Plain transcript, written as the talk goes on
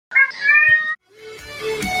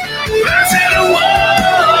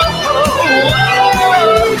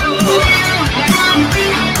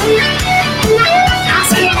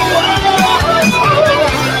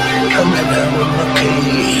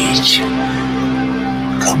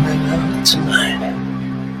tonight.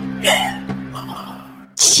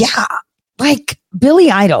 Yeah, like Billy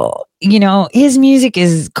Idol, his music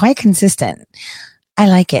is quite consistent. I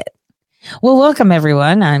like it. Well, welcome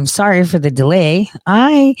everyone. I'm sorry for the delay.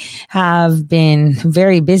 I have been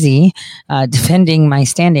very busy defending my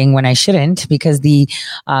standing when I shouldn't, because the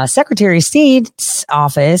Secretary of State's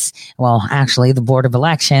office, well, actually the Board of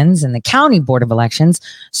Elections and the County Board of Elections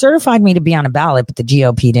certified me to be on a ballot, but the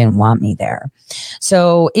GOP didn't want me there.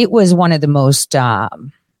 So it was one of the most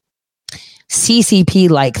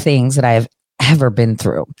CCP-like things that I have ever been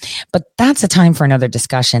through. But that's a time for another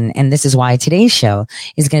discussion. And this is why today's show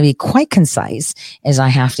is going to be quite concise, as I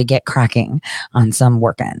have to get cracking on some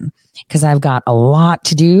work in, because I've got a lot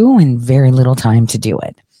to do and very little time to do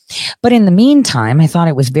it. But in the meantime, I thought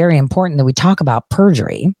it was very important that we talk about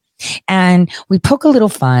perjury, and we poke a little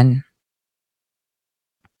fun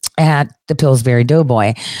at the Pillsbury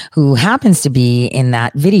Doughboy, who happens to be in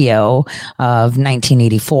that video of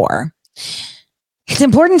 1984. It's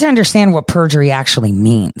important to understand what perjury actually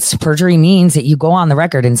means. Perjury means that you go on the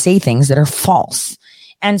record and say things that are false.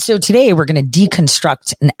 And so today we're going to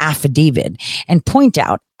deconstruct an affidavit and point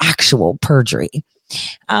out actual perjury.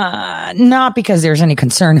 Not because there's any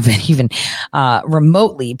concern of it even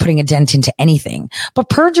remotely putting a dent into anything, but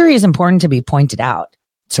perjury is important to be pointed out.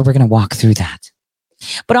 So we're going to walk through that.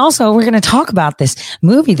 But also we're going to talk about this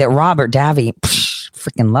movie that Robert Davi,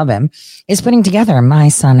 freaking love him, is putting together, My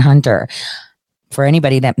Son Hunter. For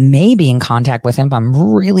anybody that may be in contact with him,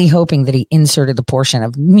 I'm really hoping that he inserted the portion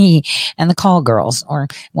of me and the call girls, or,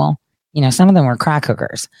 well, some of them were crack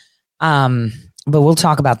hookers. But we'll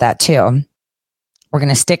talk about that too. We're going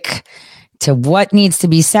to stick to what needs to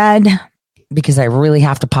be said, because I really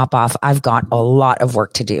have to pop off. I've got a lot of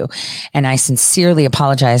work to do, and I sincerely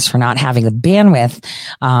apologize for not having the bandwidth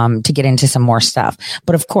to get into some more stuff.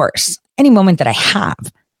 But of course, any moment that I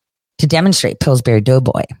have to demonstrate Pillsbury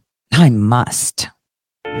Doughboy, I must.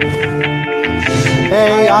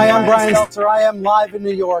 Hey, I am Brian Seltzer. I am live in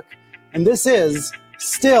New York, and this is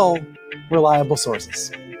still Reliable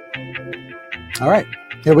Sources. All right,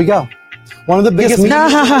 here we go. One of the biggest media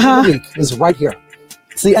of the week is right here.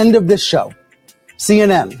 It's the end of this show.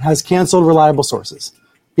 CNN has canceled Reliable Sources.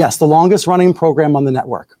 Yes, the longest running program on the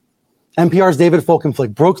network. NPR's David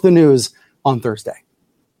Folkenflik broke the news on Thursday.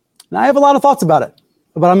 Now, I have a lot of thoughts about it,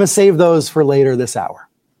 but I'm going to save those for later this hour.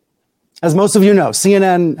 As most of you know,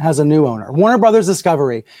 CNN has a new owner. Warner Brothers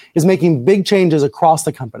Discovery is making big changes across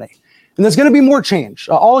the company. And there's going to be more change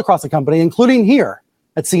all across the company, including here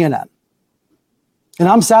at CNN. And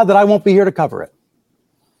I'm sad that I won't be here to cover it.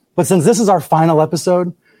 But since this is our final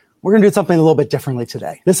episode, we're going to do something a little bit differently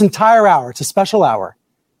today. This entire hour, it's a special hour,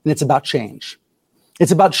 and it's about change.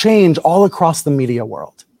 It's about change all across the media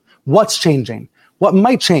world. What's changing? What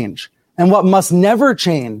might change? And what must never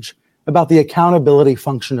change about the accountability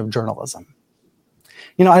function of journalism.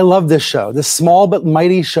 I love this show. This small but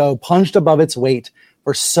mighty show punched above its weight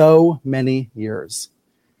for so many years.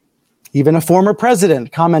 Even a former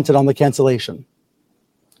president commented on the cancellation.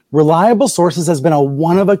 Reliable Sources has been a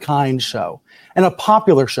one-of-a-kind show and a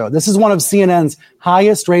popular show. This is one of CNN's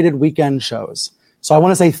highest-rated weekend shows. So I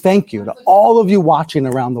want to say thank you to all of you watching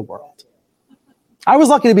around the world. I was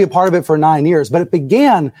lucky to be a part of it for 9 years, but it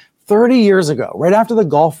began 30 years ago, right after the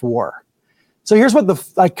Gulf War. So here's what the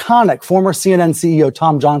iconic former CNN CEO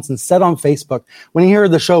Tom Johnson said on Facebook when he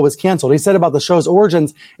heard the show was canceled. He said about the show's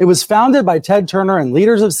origins, it was founded by Ted Turner and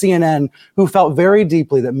leaders of CNN who felt very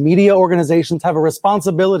deeply that media organizations have a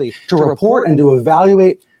responsibility to report and to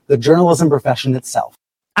evaluate the journalism profession itself.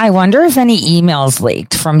 I wonder if any emails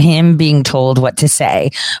leaked from him being told what to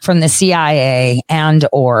say from the CIA and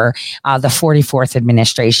or the 44th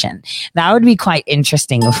administration. That would be quite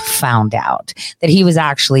interesting if found out that he was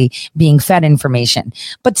actually being fed information.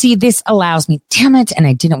 But see, this allows me, damn it, and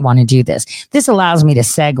I didn't want to do this. This allows me to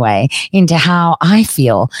segue into how I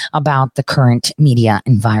feel about the current media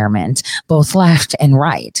environment, both left and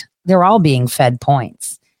right. They're all being fed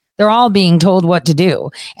points. They're all being told what to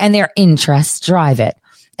do, and their interests drive it.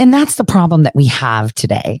 And that's the problem that we have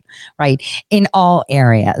today, right? In all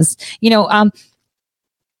areas.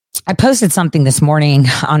 I posted something this morning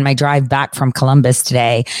on my drive back from Columbus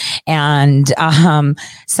today, and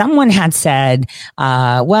someone had said,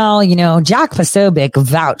 Jack Posobiec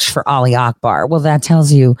vouched for Ali Akbar. Well, that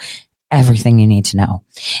tells you everything you need to know.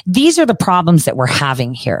 These are the problems that we're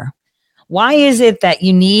having here. Why is it that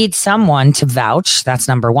you need someone to vouch? That's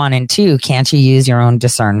number one. And two, can't you use your own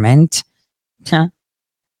discernment? Huh?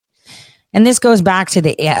 And this goes back to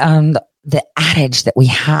the adage that we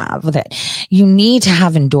have that you need to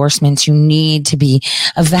have endorsements. You need to be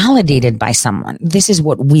validated by someone. This is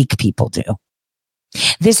what weak people do.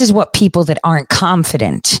 This is what people that aren't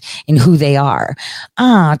confident in who they are.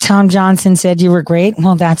 Tom Johnson said you were great.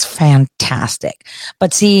 Well, that's fantastic.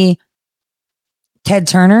 But see, Ted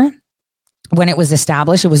Turner, when it was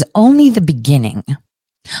established, it was only the beginning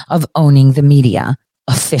of owning the media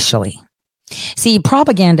officially. See,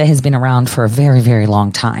 propaganda has been around for a very, very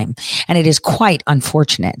long time. And it is quite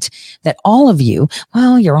unfortunate that all of you,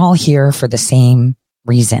 well, you're all here for the same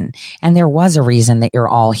reason. And there was a reason that you're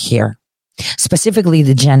all here. Specifically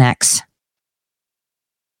the Gen X,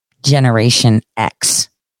 Generation X,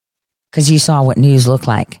 because you saw what news looked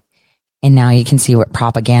like. And now you can see what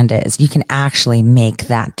propaganda is. You can actually make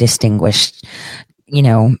that distinguished,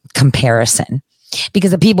 comparison.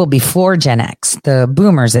 Because the people before Gen X, the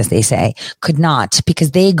boomers, as they say, could not,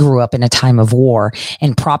 because they grew up in a time of war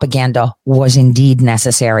and propaganda was indeed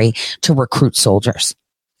necessary to recruit soldiers.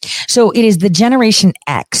 So it is the Generation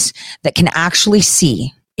X that can actually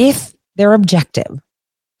see, if they're objective,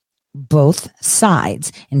 both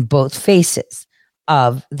sides and both faces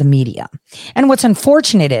of the media. And what's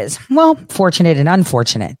unfortunate is, well, fortunate and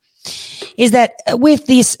unfortunate, is that with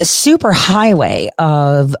this super highway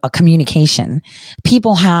of a communication,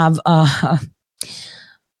 people have a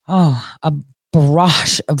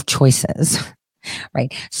barrage of choices,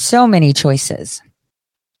 right? So many choices.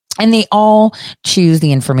 And they all choose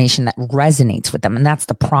the information that resonates with them. And that's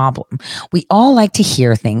the problem. We all like to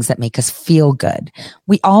hear things that make us feel good.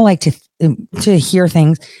 We all like to hear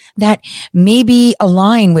things that maybe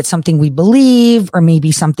align with something we believe or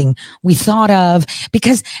maybe something we thought of,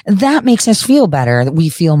 because that makes us feel better, that we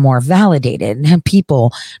feel more validated. And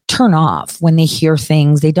people turn off when they hear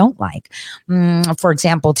things they don't like. For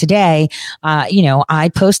example, today,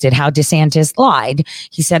 I posted how DeSantis lied.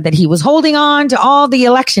 He said that he was holding on to all the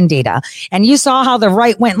election data. And you saw how the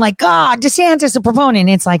right went like, DeSantis a proponent.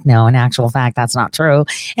 It's like, no, in actual fact, that's not true.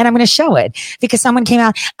 And I'm going to show it because someone came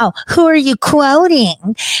out, who are you quoting?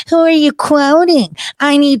 Who are you quoting?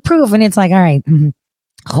 I need proof. And it's like, all right,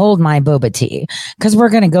 hold my boba tea, because we're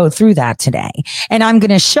going to go through that today. And I'm going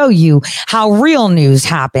to show you how real news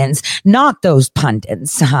happens, not those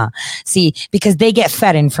pundits. See, because they get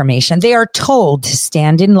fed information. They are told to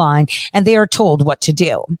stand in line and they are told what to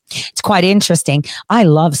do. It's quite interesting. I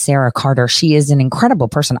love Sarah Carter. She is an incredible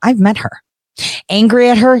person. I've met her. Angry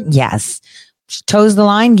at her? Yes. She toes the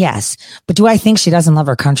line? Yes. But do I think she doesn't love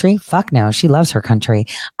her country? Fuck no. She loves her country.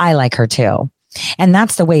 I like her too. And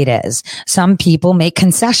that's the way it is. Some people make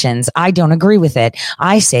concessions. I don't agree with it.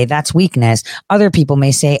 I say that's weakness. Other people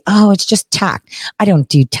may say, it's just tact. I don't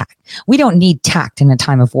do tact. We don't need tact in a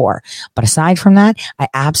time of war. But aside from that, I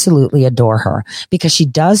absolutely adore her because she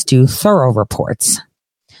does do thorough reports.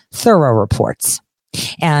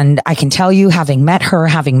 And I can tell you, having met her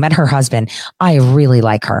husband, I really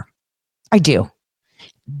like her. I do.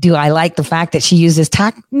 Do I like the fact that she uses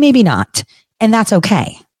tact? Maybe not. And that's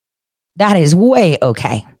okay. That is way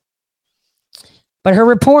okay. But her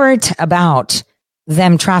report about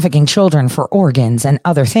them trafficking children for organs and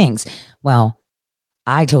other things, well,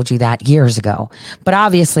 I told you that years ago. But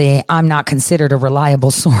obviously, I'm not considered a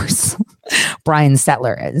reliable source. Brian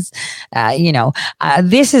Settler is.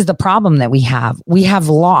 This is the problem that we have. We have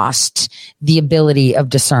lost the ability of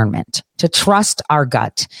discernment, to trust our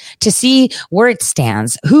gut, to see where it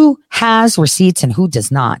stands, who has receipts and who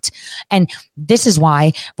does not. And this is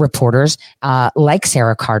why reporters like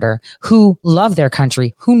Sarah Carter, who love their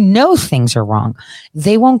country, who know things are wrong,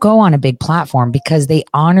 they won't go on a big platform because they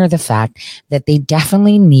honor the fact that they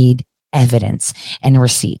definitely need evidence and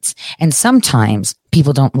receipts. And sometimes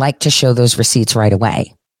people don't like to show those receipts right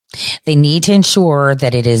away. They need to ensure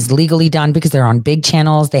that it is legally done because they're on big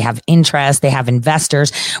channels. They have interest. They have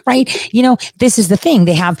investors, right? This is the thing.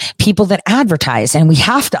 They have people that advertise, and we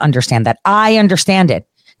have to understand that. I understand it.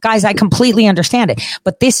 Guys, I completely understand it.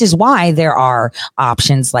 But this is why there are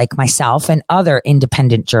options like myself and other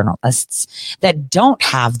independent journalists that don't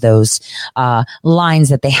have those lines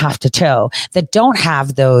that they have to toe, that don't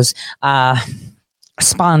have those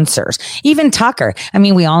sponsors. Even Tucker. I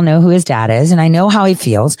mean, we all know who his dad is, and I know how he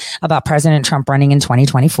feels about President Trump running in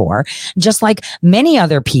 2024, just like many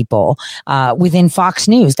other people within Fox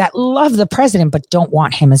News that love the president but don't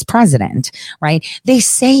want him as president, right? They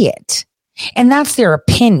say it. And that's their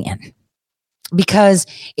opinion because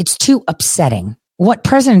it's too upsetting. What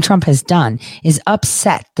President Trump has done is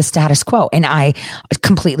upset the status quo. And I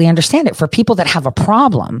completely understand it. For people that have a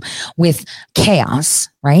problem with chaos,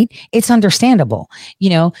 right? It's understandable.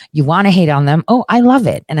 You want to hate on them. Oh, I love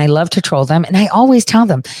it. And I love to troll them. And I always tell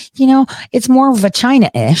them, it's more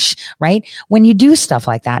vagina-ish, right? When you do stuff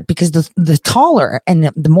like that, because the taller and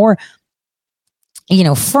the more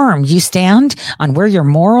firm you stand on where your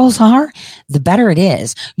morals are, the better it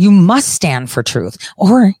is. You must stand for truth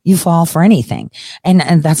or you fall for anything.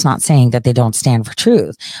 And that's not saying that they don't stand for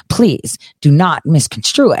truth. Please do not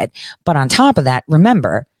misconstrue it. But on top of that,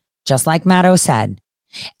 remember, just like Maddow said,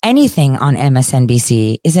 anything on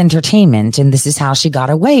MSNBC is entertainment. And this is how she got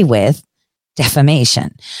away with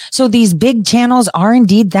defamation. So these big channels are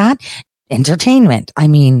indeed that, entertainment. I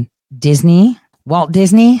mean, Disney, Walt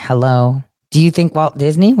Disney, hello. Do you think Walt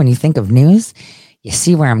Disney when you think of news? You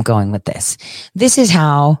see where I'm going with this. This is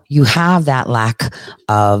how you have that lack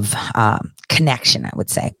of connection, I would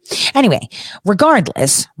say. Anyway,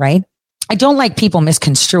 regardless, right? I don't like people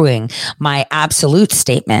misconstruing my absolute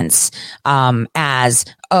statements as,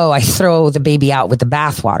 I throw the baby out with the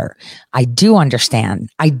bathwater. I do understand.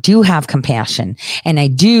 I do have compassion and I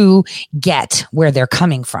do get where they're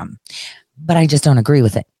coming from, but I just don't agree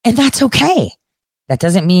with it. And that's okay. That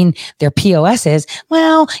doesn't mean their POS is,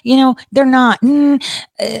 they're not.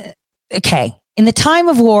 Okay. In the time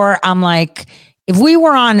of war, I'm like, if we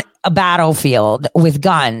were on a battlefield with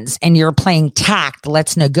guns and you're playing tact,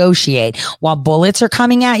 let's negotiate while bullets are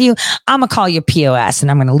coming at you, I'm going to call you POS and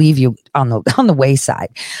I'm going to leave you on the wayside.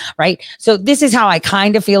 Right. So this is how I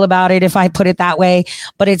kind of feel about it, if I put it that way,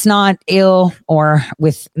 but it's not ill or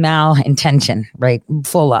with malintention, right?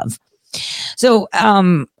 Full of. So,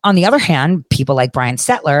 on the other hand, people like Brian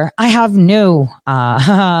Setler, I have no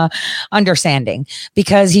understanding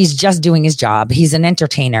because he's just doing his job. He's an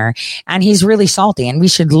entertainer and he's really salty, and we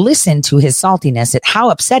should listen to his saltiness at how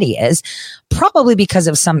upset he is, probably because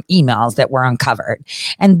of some emails that were uncovered.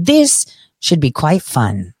 And this should be quite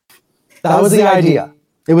fun. That was the idea.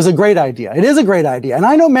 It was a great idea. It is a great idea. And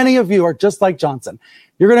I know many of you are just like Johnson.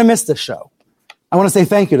 You're going to miss this show. I want to say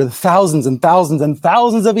thank you to the thousands and thousands and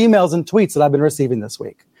thousands of emails and tweets that I've been receiving this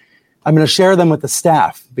week. I'm going to share them with the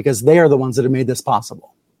staff because they are the ones that have made this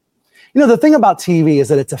possible. The thing about TV is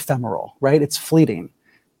that it's ephemeral, right? It's fleeting.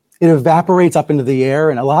 It evaporates up into the air,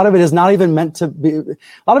 and a lot of it is not even meant to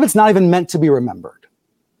be remembered.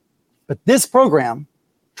 But this program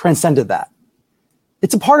transcended that.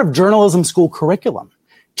 It's a part of journalism school curriculum.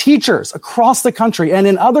 Teachers across the country and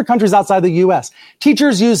in other countries outside the U.S.,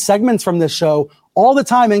 teachers use segments from this show all the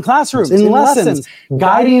time in classrooms, in lessons,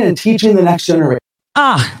 guiding and teaching the next generation.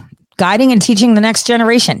 Guiding and teaching the next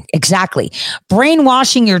generation. Exactly.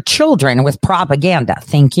 Brainwashing your children with propaganda.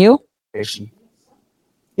 Thank you.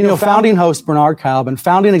 Founding host Bernard Kalb and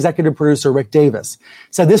founding executive producer Rick Davis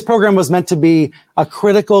said this program was meant to be a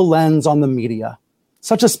critical lens on the media.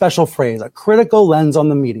 Such a special phrase, a critical lens on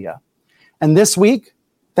the media. And this week,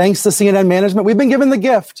 thanks to CNN management, we've been given the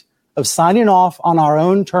gift of signing off on our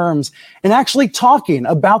own terms and actually talking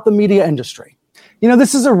about the media industry.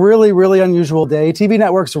 This is a really, really unusual day. TV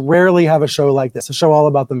networks rarely have a show like this, a show all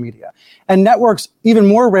about the media. And networks, even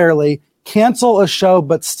more rarely, cancel a show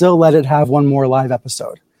but still let it have one more live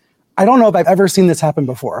episode. I don't know if I've ever seen this happen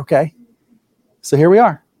before, okay? So here we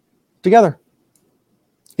are, together,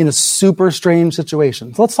 in a super strange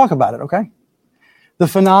situation. So let's talk about it, okay? The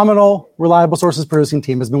phenomenal Reliable Sources producing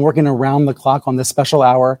team has been working around the clock on this special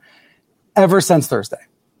hour ever since Thursday.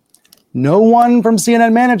 No one from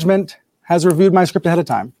CNN management has reviewed my script ahead of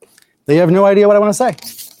time. They have no idea what I want to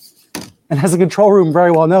say. And as the control room very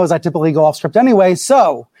well knows, I typically go off script anyway.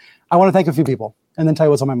 So I want to thank a few people and then tell you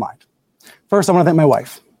what's on my mind. First, I want to thank my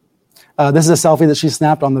wife. This is a selfie that she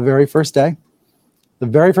snapped on the very first day. The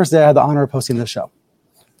very first day I had the honor of hosting this show.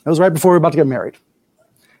 It was right before we were about to get married.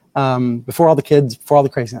 Before all the kids, before all the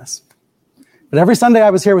craziness. But every Sunday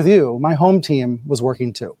I was here with you, my home team was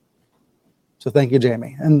working too. So thank you,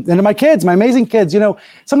 Jamie. And to my kids, my amazing kids,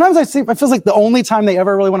 sometimes it feels like the only time they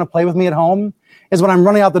ever really want to play with me at home is when I'm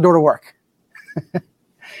running out the door to work. They're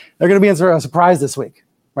going to be in for a surprise this week,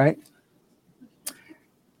 right?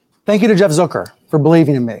 Thank you to Jeff Zucker for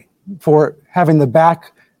believing in me, for having the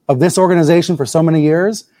back of this organization for so many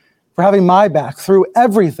years, for having my back through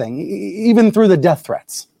everything, even through the death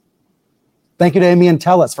threats. Thank you to Amy and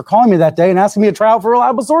Tellis for calling me that day and asking me to try out for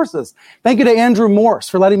Reliable Sources. Thank you to Andrew Morse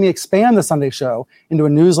for letting me expand the Sunday show into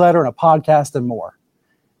a newsletter and a podcast and more.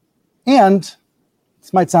 And,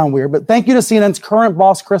 this might sound weird, but thank you to CNN's current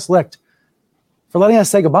boss, Chris Licht, for letting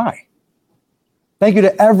us say goodbye. Thank you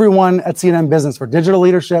to everyone at CNN Business for digital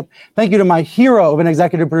leadership. Thank you to my hero of an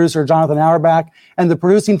executive producer, Jonathan Auerbach, and the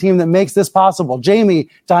producing team that makes this possible. Jamie,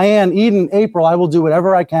 Diane, Eden, April, I will do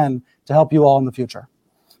whatever I can to help you all in the future.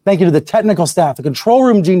 Thank you to the technical staff, the control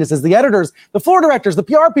room geniuses, the editors, the floor directors, the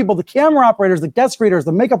PR people, the camera operators, the guest readers,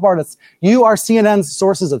 the makeup artists. You are CNN's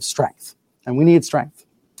sources of strength, and we need strength.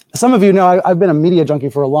 Some of you know I've been a media junkie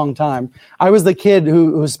for a long time. I was the kid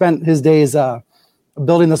who spent his days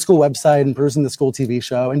building the school website and producing the school TV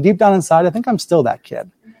show. And deep down inside, I think I'm still that kid.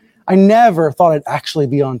 I never thought I'd actually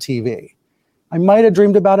be on TV. I might have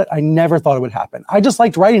dreamed about it. I never thought it would happen. I just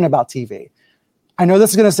liked writing about TV. I know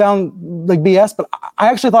this is going to sound like BS, but I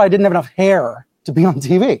actually thought I didn't have enough hair to be on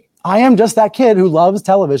TV. I am just that kid who loves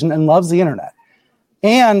television and loves the internet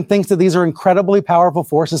and thinks that these are incredibly powerful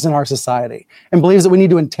forces in our society and believes that we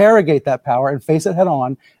need to interrogate that power and face it head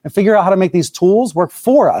on and figure out how to make these tools work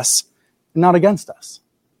for us and not against us.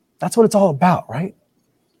 That's what it's all about, right?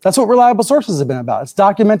 That's what Reliable Sources have been about. It's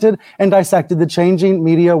documented and dissected the changing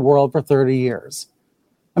media world for 30 years.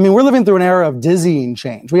 I mean, we're living through an era of dizzying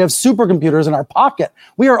change. We have supercomputers in our pocket.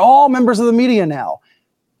 We are all members of the media now.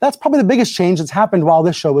 That's probably the biggest change that's happened while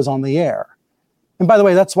this show was on the air. And by the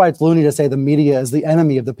way, that's why it's loony to say the media is the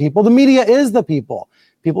enemy of the people. The media is the people.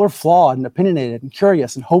 People are flawed and opinionated and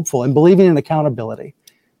curious and hopeful and believing in accountability.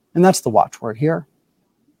 And that's the watchword here.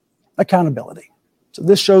 Accountability. So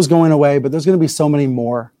this show's going away, but there's going to be so many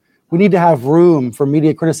more. We need to have room for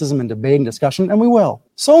media criticism and debate and discussion, and we will.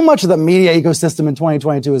 So much of the media ecosystem in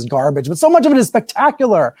 2022 is garbage, but so much of it is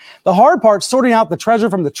spectacular. The hard part's sorting out the treasure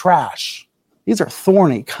from the trash. These are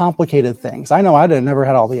thorny, complicated things. I know I never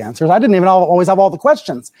had all the answers. I didn't even always have all the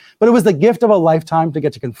questions, but it was the gift of a lifetime to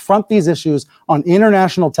get to confront these issues on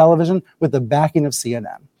international television with the backing of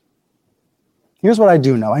CNN. Here's what I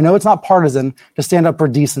do know. I know it's not partisan to stand up for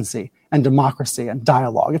decency and democracy and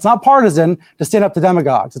dialogue. It's not partisan to stand up to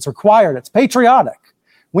demagogues. It's required. It's patriotic.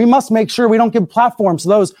 We must make sure we don't give platforms to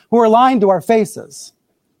those who are lying to our faces.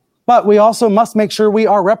 But we also must make sure we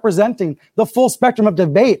are representing the full spectrum of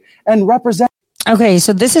debate and represent. Okay,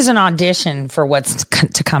 so this is an audition for what's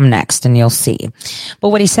to come next, and you'll see. But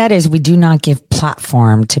what he said is we do not give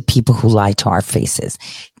platform to people who lie to our faces.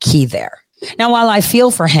 Key there. Now, while I feel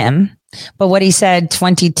for him, but what he said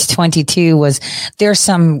 2022 was there's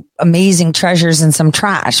some amazing treasures and some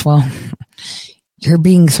trash. Well, you're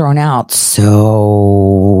being thrown out.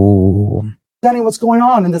 So what's going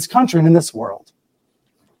on in this country and in this world.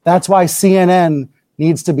 That's why CNN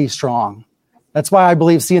needs to be strong. That's why I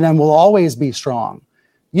believe CNN will always be strong.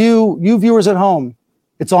 You viewers at home,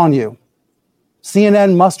 it's on you.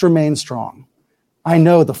 CNN must remain strong. I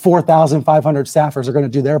know the 4,500 staffers are going to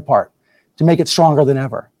do their part to make it stronger than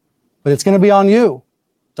ever. But it's going to be on you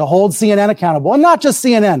to hold CNN accountable. And not just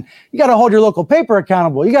CNN. You got to hold your local paper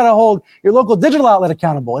accountable. You got to hold your local digital outlet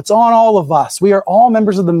accountable. It's on all of us. We are all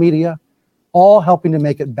members of the media, all helping to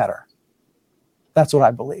make it better. That's what I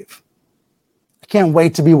believe. I can't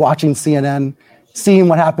wait to be watching CNN, seeing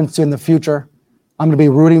what happens to in the future. I'm going to be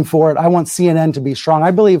rooting for it. I want CNN to be strong. I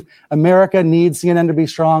believe America needs CNN to be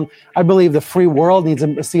strong. I believe the free world needs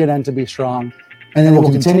CNN to be strong. And then it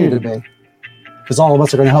will continue to be. Because all of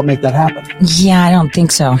us are going to help make that happen. Yeah, I don't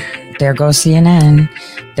think so. There goes CNN.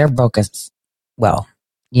 They're bogus. Well,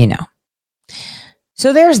 you know.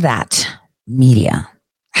 So there's that. Media.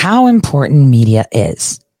 How important media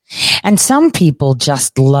is. And some people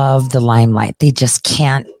just love the limelight. They just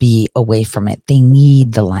can't be away from it. They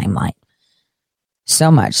need the limelight.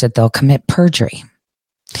 So much that they'll commit perjury.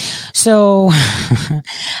 So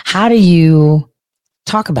how do you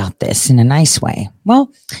talk about this in a nice way?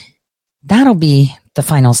 Well, that'll be the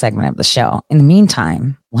final segment of the show. In the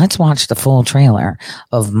meantime, let's watch the full trailer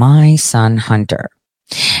of My Son Hunter.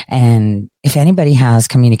 And if anybody has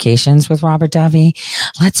communications with Robert Davi,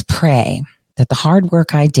 let's pray that the hard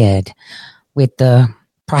work I did with the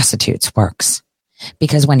prostitutes works.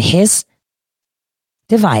 Because when his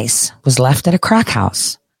device was left at a crack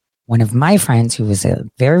house, one of my friends, who was a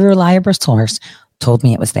very reliable source, told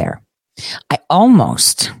me it was there.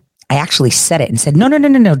 I actually said it and said, no,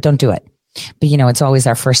 don't do it. But you know, it's always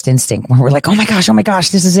our first instinct when we're like, oh my gosh,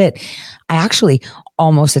 this is it. I actually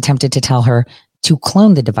almost attempted to tell her to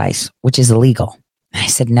clone the device, which is illegal. I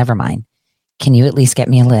said, never mind. Can you at least get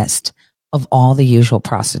me a list of all the usual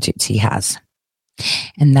prostitutes he has?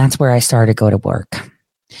 And that's where I started to go to work.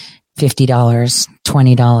 $50,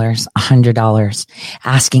 $20, $100,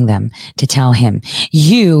 asking them to tell him,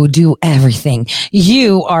 you do everything.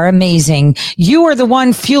 You are amazing. You are the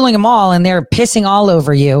one fueling them all and they're pissing all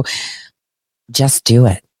over you. Just do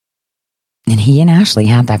it. And he and Ashley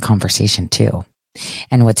had that conversation too.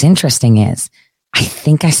 And what's interesting is I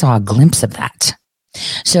think I saw a glimpse of that.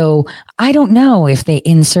 So I don't know if they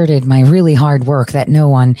inserted my really hard work that no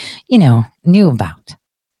one, knew about.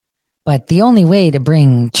 But the only way to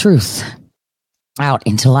bring truth out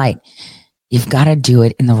into light, you've got to do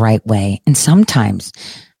it in the right way. And sometimes,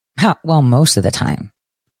 most of the time,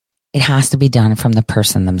 it has to be done from the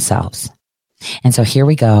person themselves. And so here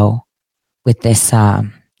we go with this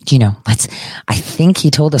I think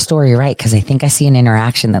he told the story right, because I think I see an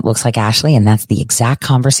interaction that looks like Ashley, and that's the exact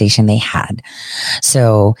conversation they had.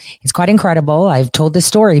 So it's quite incredible. I've told this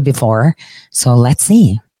story before. So let's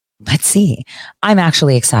see. I'm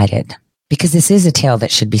actually excited because this is a tale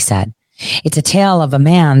that should be said. It's a tale of a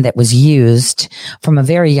man that was used from a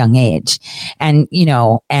very young age, and,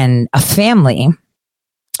 and a family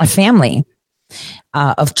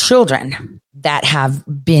of children that have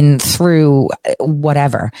been through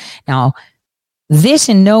whatever. Now, this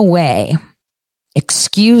in no way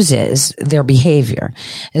excuses their behavior.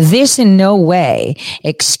 This in no way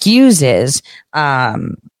excuses,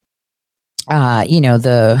 the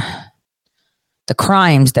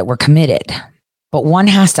crimes that were committed. But one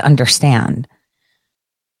has to understand,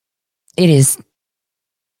 it is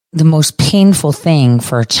the most painful thing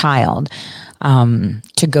for a child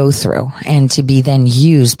to go through, and to be then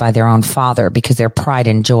used by their own father because their pride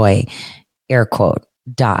and joy, air quote,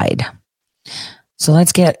 died. So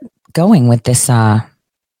let's get going with this docu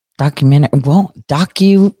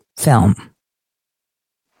film.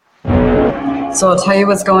 So I'll tell you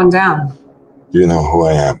what's going down. You know who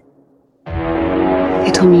I am.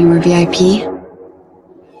 They told me you were VIP.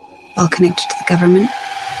 All connected to the government.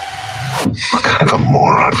 What kind of a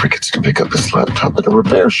moron forgets to pick up his laptop at a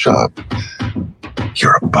repair shop?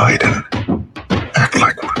 You're a Biden. Act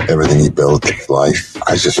like one. Everything he built, his life,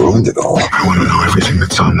 I just ruined it all. I want to know everything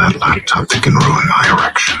that's on that laptop that can ruin my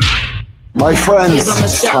erection. My friends,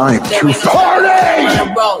 it's time to party!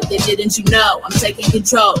 Didn't you know? I'm taking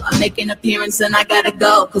control. I make an appearance and I gotta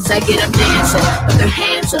go. Cause I get them dancing with their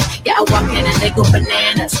hands up. Yeah, I walk in and they go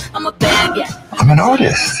bananas. I'm a bad guy. I'm an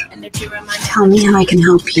artist. Tell me how I can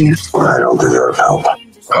help you. I don't deserve help.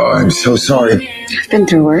 Oh, I'm so sorry. I've been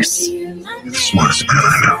through worse. You're the smartest man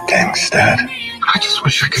I know. Thanks, Dad. I just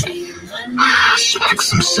wish I could smack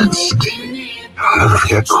some sense into you. I'll never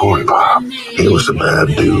forget Corn Bob. He was a bad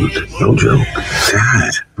dude. No joke.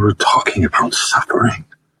 Dad, we were talking about suffering.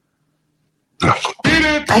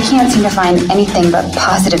 I can't seem to find anything but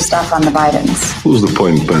positive stuff on the Bidens. Who's the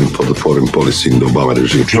point man for the foreign policy in the Obama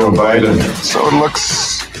regime? Joe Biden. So it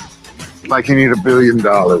looks like you need $1 billion.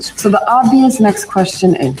 So the obvious next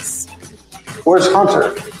question is, Where's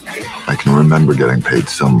Hunter? I can remember getting paid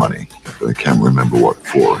some money, but I can't remember what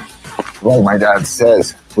for. Well, my dad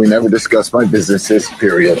says we never discuss my businesses,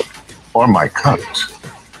 period. Or my cut.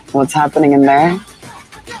 what's happening in there?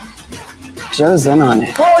 Joe's in on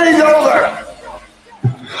it. Party's over!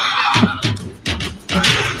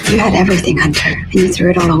 You had everything, Hunter, and you threw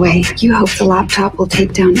it all away. You hope the laptop will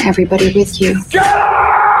take down everybody with you. Get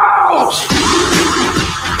out!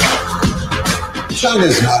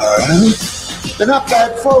 China's not our enemy. They're not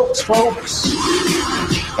bad folks.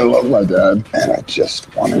 I love my dad, and I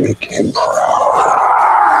just want to make him proud.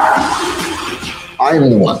 I am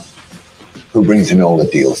the one who brings in all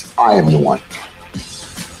the deals. I am the one.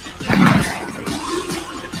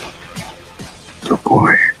 Good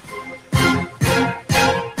boy.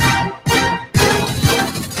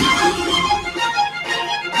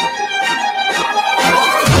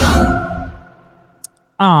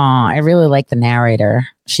 I really like the narrator.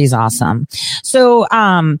 She's awesome. So,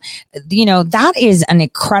 that is an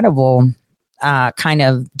incredible kind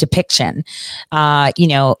of depiction.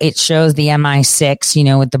 It shows the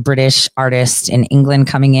MI6, with the British artist in England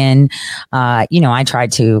coming in. I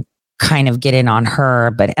tried to kind of get in on her,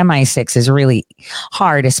 but MI6 is really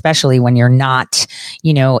hard, especially when you're not,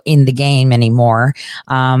 in the game anymore.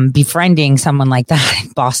 Befriending someone like that in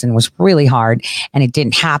Boston was really hard, and it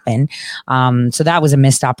didn't happen. So that was a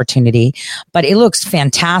missed opportunity, but it looks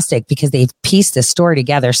fantastic because they've pieced the story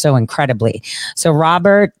together so incredibly. So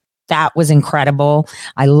Robert, that was incredible.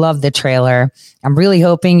 I love the trailer. I'm really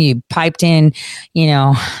hoping you piped in,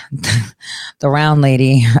 the round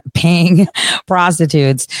lady paying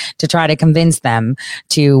prostitutes to try to convince them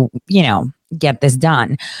to, get this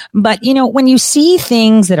done. But, when you see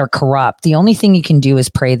things that are corrupt, the only thing you can do is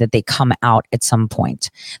pray that they come out at some point.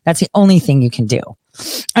 That's the only thing you can do.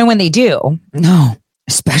 And when they do,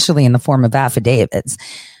 especially in the form of affidavits,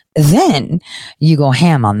 then you go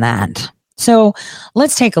ham on that. So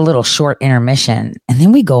let's take a little short intermission, and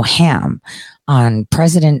then we go ham on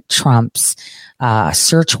President Trump's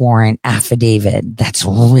search warrant affidavit that's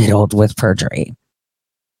riddled with perjury.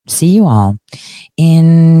 See you all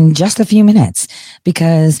in just a few minutes,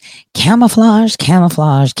 because camouflage.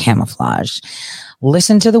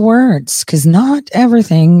 Listen to the words, because not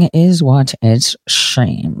everything is what it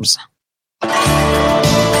seems.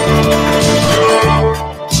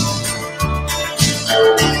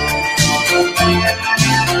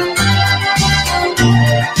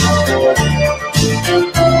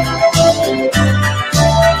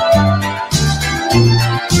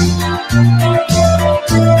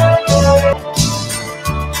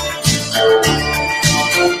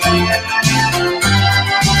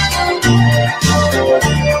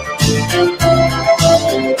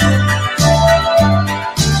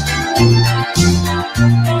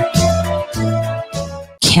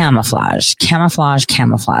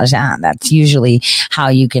 camouflage. That's usually how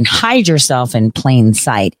you can hide yourself in plain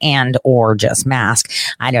sight and or just mask.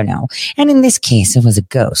 I don't know. And in this case, it was a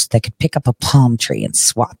ghost that could pick up a palm tree and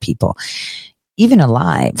swat people. Even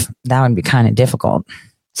alive, that would be kind of difficult.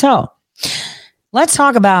 So let's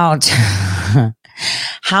talk about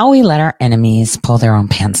how we let our enemies pull their own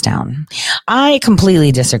pants down. I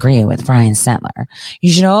completely disagree with Brian Sentler.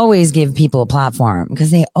 You should always give people a platform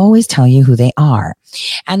because they always tell you who they are.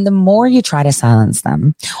 And the more you try to silence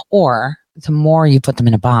them, or the more you put them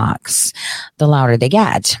in a box, the louder they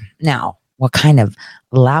get. Now, what kind of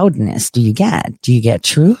loudness do you get? Do you get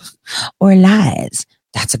truth or lies?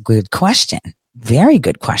 That's a good question. Very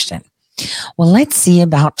good question. Well, let's see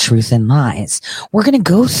about truth and lies. We're going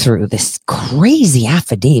to go through this crazy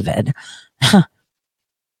affidavit that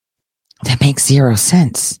makes zero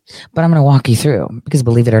sense, but I'm going to walk you through because,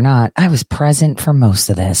 believe it or not, I was present for most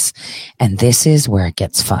of this, and this is where it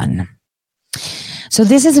gets fun. So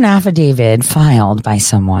this is an affidavit filed by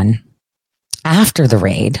someone after the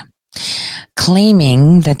raid,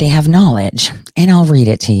 claiming that they have knowledge, and I'll read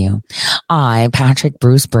it to you. I, Patrick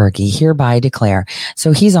Bruce Berge, hereby declare.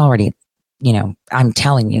 So he's already, I'm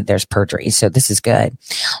telling you there's perjury. So this is good.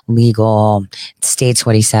 Legal states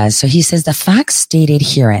what he says. So he says the facts stated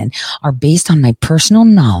herein are based on my personal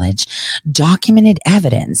knowledge, documented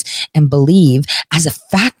evidence, and believe as a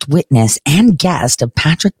fact witness and guest of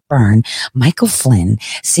Patrick Byrne, Michael Flynn,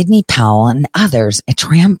 Sidney Powell, and others at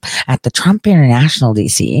the Trump International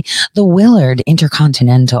DC, the Willard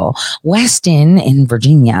Intercontinental, Westin in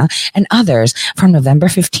Virginia, and others from November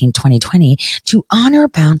 15, 2020 to on or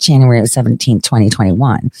about January 17,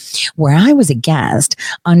 2021, where I was a guest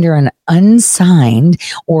under an unsigned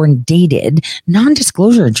or dated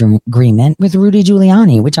non-disclosure agreement with Rudy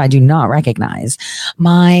Giuliani, which I do not recognize.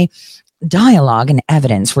 My dialogue and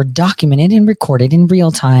evidence were documented and recorded in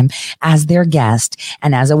real time as their guest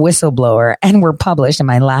and as a whistleblower, and were published in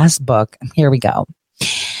my last book. Here we go.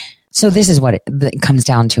 So this is what it comes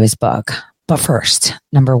down to, his book. But first,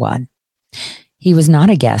 number one, he was not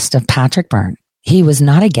a guest of Patrick Byrne. He was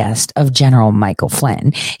not a guest of General Michael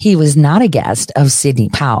Flynn. He was not a guest of Sidney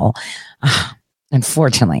Powell.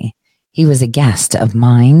 Unfortunately, he was a guest of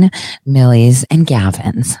mine, Millie's, and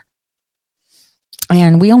Gavin's.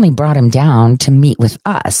 And we only brought him down to meet with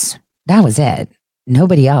us. That was it.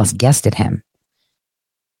 Nobody else guested him.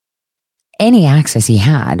 Any access he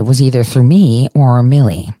had was either through me or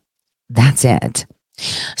Millie. That's it.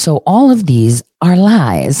 So all of these are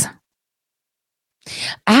lies.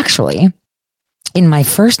 Actually, in my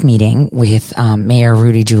first meeting with Mayor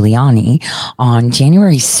Rudy Giuliani on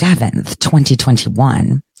January 7th,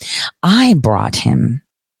 2021, I brought him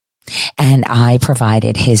and I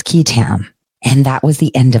provided his key tam, and that was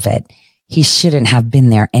the end of it. He shouldn't have been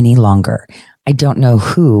there any longer. I don't know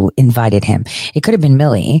who invited him. It could have been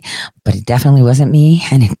Millie, but it definitely wasn't me,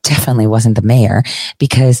 and it definitely wasn't the mayor,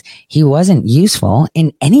 because he wasn't useful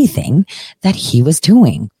in anything that he was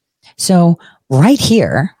doing. So right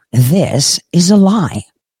here, this is a lie.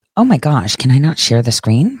 Oh my gosh, can I not share the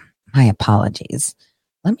screen? My apologies.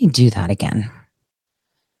 Let me do that again.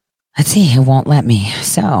 Let's see, it won't let me.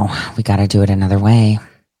 So we got to do it another way.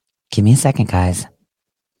 Give me a second, guys.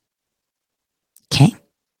 Okay.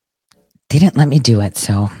 Didn't let me do it,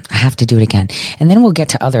 so I have to do it again. And then we'll get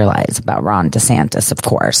to other lies about Ron DeSantis, of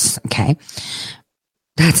course. Okay.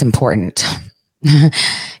 That's important.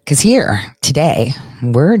 Because here, today,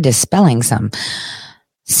 we're dispelling some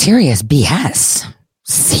serious BS.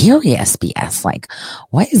 Serious BS. Like,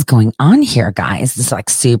 what is going on here, guys? This is like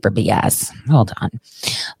super BS. Hold on.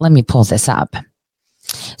 Let me pull this up.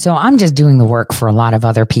 So I'm just doing the work for a lot of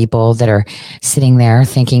other people that are sitting there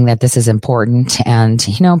thinking that this is important. And,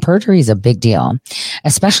 perjury is a big deal,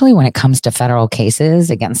 especially when it comes to federal cases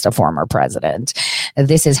against a former president.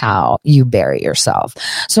 This is how you bury yourself.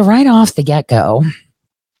 So right off the get-go,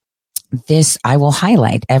 I will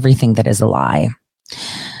highlight everything that is a lie.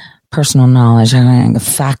 Personal knowledge,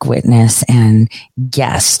 fact witness, and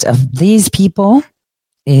guest of these people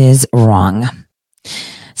is wrong.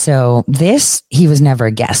 So he was never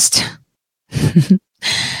a guest.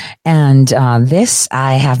 And this,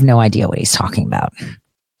 I have no idea what he's talking about.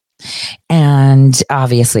 And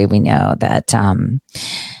obviously we know that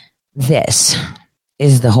this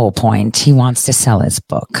is the whole point. He wants to sell his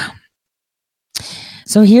book.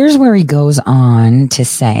 So here's where he goes on to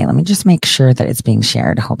say, let me just make sure that it's being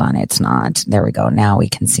shared. Hold on, it's not. There we go. Now we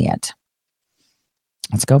can see it.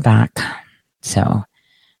 Let's go back. So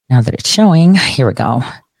now that it's showing, here we go.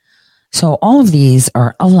 So all of these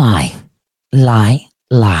are a lie. Lie,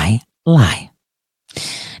 lie, lie.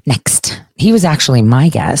 Next, He was actually my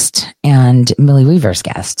guest and Millie Weaver's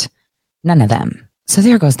guest. None of them. So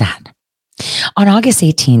there goes that. On August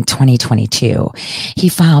 18, 2022, he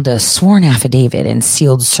filed a sworn affidavit and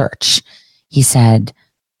sealed search. He said,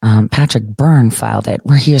 Patrick Byrne filed it,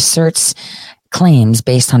 where he asserts claims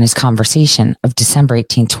based on his conversation of December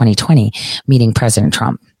 18, 2020, meeting President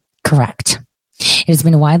Trump. Correct. It has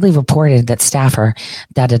been widely reported that staffer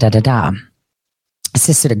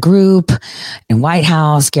assisted a group in White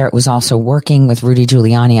House. Garrett was also working with Rudy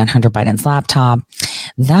Giuliani on Hunter Biden's laptop.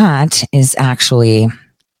 That is actually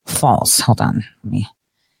false. Hold on.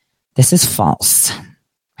 This is false,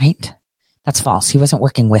 right? That's false. He wasn't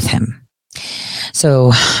working with him.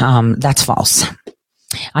 So that's false.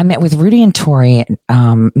 I met with Rudy and Tori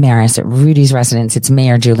Maris at Rudy's residence. It's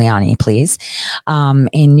Mayor Giuliani, please.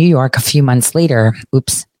 In New York a few months later.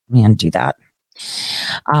 Oops, let me undo that.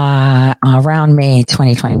 Around May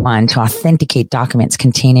 2021 to authenticate documents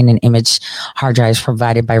containing an image hard drives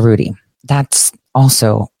provided by Rudy. That's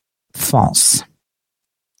also false.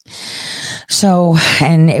 So,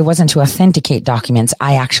 and it wasn't to authenticate documents.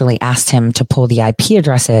 I actually asked him to pull the IP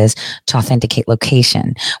addresses to authenticate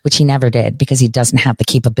location, which he never did because he doesn't have the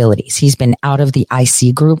capabilities. He's been out of the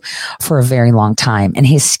IC group for a very long time and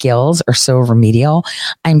his skills are so remedial.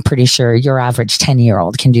 I'm pretty sure your average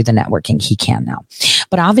 10-year-old can do the networking he can now.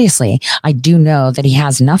 But obviously, I do know that he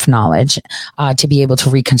has enough knowledge to be able to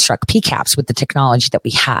reconstruct PCAPs with the technology that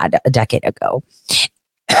we had a decade ago.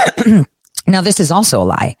 Now, this is also a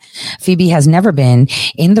lie. Phoebe has never been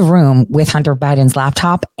in the room with Hunter Biden's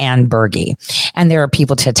laptop and Berge. And there are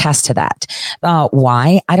people to attest to that.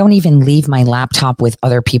 Why? I don't even leave my laptop with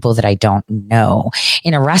other people that I don't know.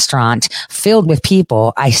 In a restaurant filled with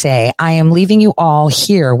people, I say, I am leaving you all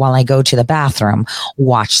here while I go to the bathroom.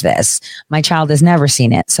 Watch this. My child has never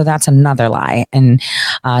seen it. So that's another lie. And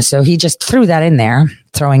so he just threw that in there,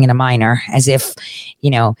 throwing in a minor as if,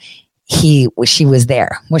 she was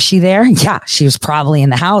there. Was she there? Yeah, she was probably in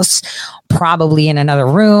the house, probably in another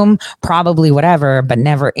room, probably whatever, but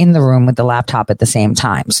never in the room with the laptop at the same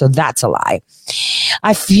time. So that's a lie.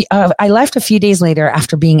 I left a few days later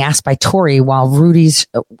after being asked by Tori while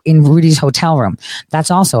in Rudy's hotel room.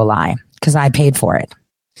 That's also a lie because I paid for it.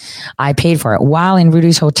 I paid for it while in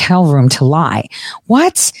Rudy's hotel room to lie.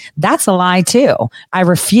 What? That's a lie too. I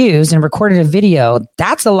refused and recorded a video.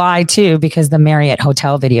 That's a lie too, because the Marriott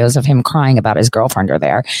hotel videos of him crying about his girlfriend are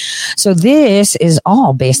there. So this is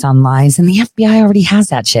all based on lies and the FBI already has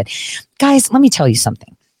that shit. Guys, let me tell you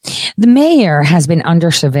something. The mayor has been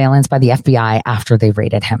under surveillance by the FBI after they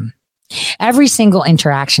raided him. Every single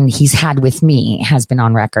interaction he's had with me has been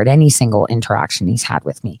on record. Any single interaction he's had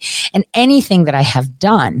with me. And anything that I have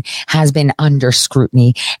done has been under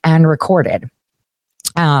scrutiny and recorded.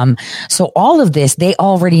 So all of this, they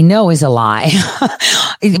already know is a lie.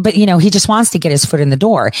 But, he just wants to get his foot in the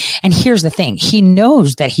door. And here's the thing. He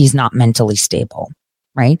knows that he's not mentally stable.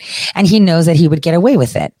 Right. And he knows that he would get away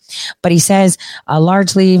with it. But he says a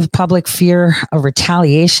largely public fear of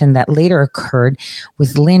retaliation that later occurred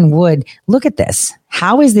with Lynn Wood. Look at this.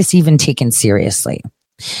 How is this even taken seriously?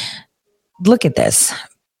 Look at this.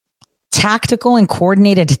 Tactical and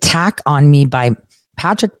coordinated attack on me by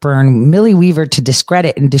Patrick Byrne, Millie Weaver to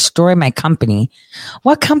discredit and destroy my company.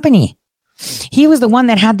 What company? He was the one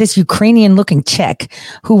that had this Ukrainian looking chick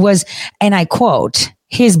who was, and I quote,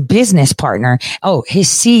 his business partner, his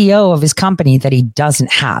CEO of his company that he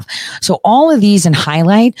doesn't have. So all of these in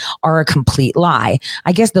highlight are a complete lie.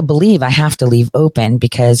 I guess the believe I have to leave open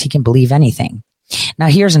because he can believe anything. Now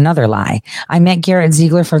here's another lie. I met Garrett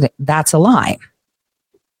Ziegler that's a lie.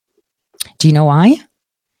 Do you know why?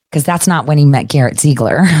 Because that's not when he met Garrett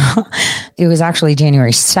Ziegler. It was actually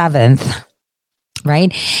January 7th.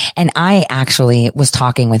 Right. And I actually was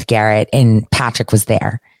talking with Garrett and Patrick was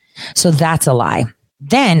there. So that's a lie.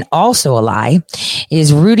 Then also a lie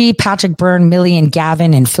is Rudy, Patrick Byrne, Millie, and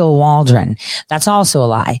Gavin and Phil Waldron. That's also a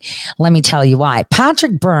lie. Let me tell you why.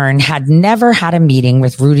 Patrick Byrne had never had a meeting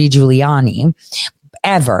with Rudy Giuliani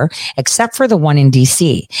ever, except for the one in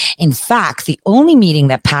DC. In fact, the only meeting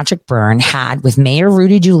that Patrick Byrne had with Mayor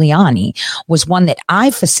Rudy Giuliani was one that I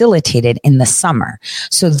facilitated in the summer.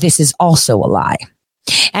 So this is also a lie.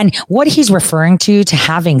 And what he's referring to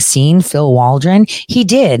having seen Phil Waldron, he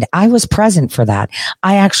did. I was present for that.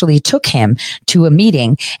 I actually took him to a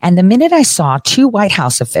meeting. And the minute I saw two White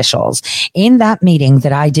House officials in that meeting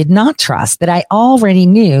that I did not trust, that I already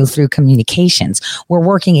knew through communications were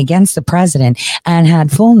working against the president and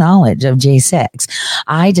had full knowledge of J6,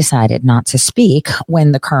 I decided not to speak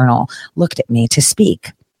when the colonel looked at me to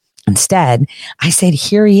speak. Instead, I said,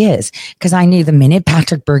 here he is, because I knew the minute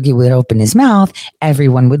Patrick Berge would open his mouth,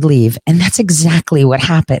 everyone would leave. And that's exactly what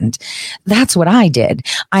happened. That's what I did.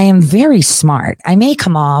 I am very smart. I may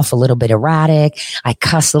come off a little bit erratic. I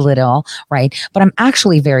cuss a little, right? But I'm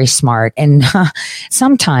actually very smart. And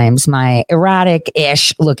sometimes my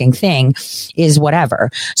erratic-ish looking thing is whatever.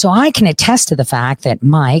 So I can attest to the fact that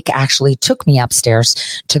Mike actually took me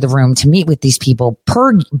upstairs to the room to meet with these people.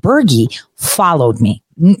 Berge followed me.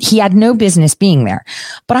 He had no business being there,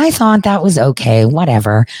 but I thought that was okay,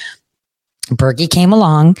 whatever. Berge came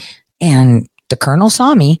along and the colonel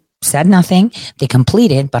saw me, said nothing. They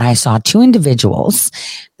completed, but I saw two individuals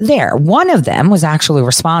there. One of them was actually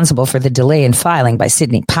responsible for the delay in filing by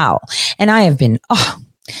Sidney Powell. And I have been,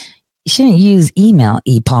 you shouldn't use email,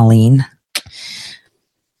 Pauline.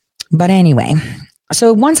 But anyway,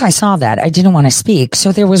 so once I saw that, I didn't want to speak.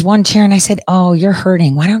 So there was one chair and I said, oh, you're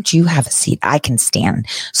hurting. Why don't you have a seat? I can stand.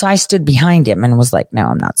 So I stood behind him and was like, no,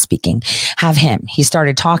 I'm not speaking. Have him. He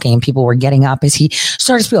started talking and people were getting up as he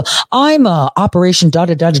started to speak. I'm Operation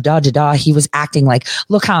da-da-da-da-da-da. He was acting like,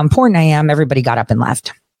 look how important I am. Everybody got up and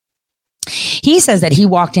left. He says that he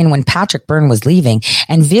walked in when Patrick Byrne was leaving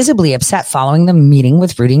and visibly upset following the meeting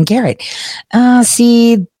with Rudy and Garrett.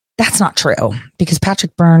 See, that's not true, because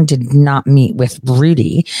Patrick Byrne did not meet with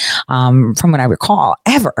Rudy, from what I recall,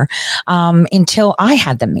 ever, until I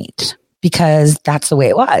had them meet, because that's the way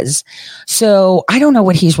it was. So I don't know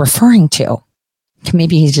what he's referring to.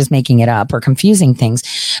 Maybe he's just making it up or confusing things,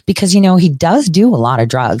 because, he does do a lot of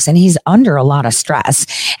drugs and he's under a lot of stress.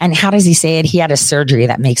 And how does he say it? He had a surgery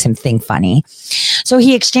that makes him think funny. So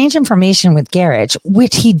he exchanged information with Garrett,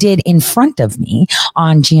 which he did in front of me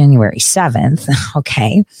on January 7th.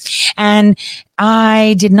 Okay. And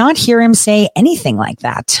I did not hear him say anything like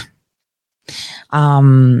that.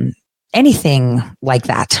 Anything like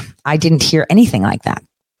that. I didn't hear anything like that.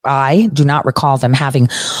 I do not recall them having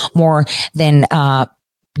more than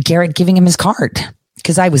Garrett giving him his card,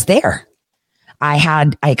 because I was there. I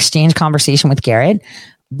exchanged conversation with Garrett.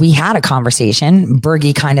 We had a conversation.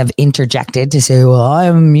 Berge kind of interjected to say, well,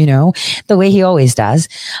 I'm, the way he always does.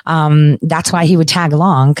 That's why he would tag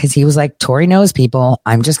along, because he was like, Tori knows people.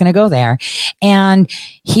 I'm just going to go there. And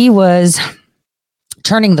he was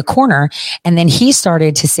turning the corner, and then he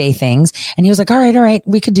started to say things, and he was like, all right,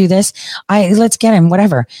 we could do this. Let's get him,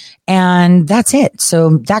 whatever. And that's it.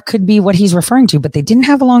 So that could be what he's referring to, but they didn't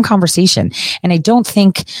have a long conversation. And I don't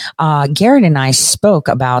think, Garrett and I spoke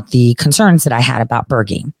about the concerns that I had about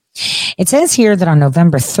Berge. It says here that on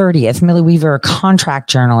November 30th, Millie Weaver, a contract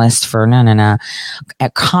journalist for a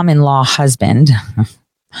common law husband,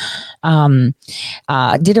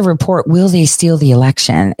 did a report, will they steal the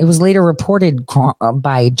election? It was later reported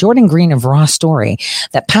by Jordan Green of Raw Story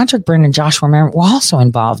that Patrick Byrne and Joshua Merritt were also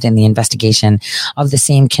involved in the investigation of the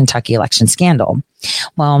same Kentucky election scandal.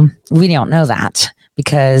 Well, we don't know that,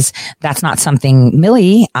 because that's not something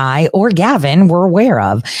Millie, I, or Gavin were aware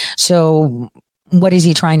of. So what is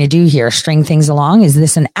he trying to do here? String things along? Is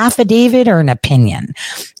this an affidavit or an opinion?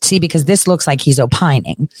 See, because this looks like he's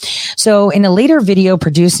opining. So in a later video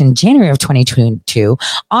produced in January of 2022,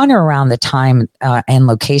 on or around the time and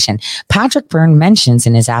location, Patrick Byrne mentions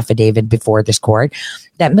in his affidavit before this court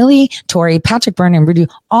that Millie, Tori, Patrick Byrne, and Rudy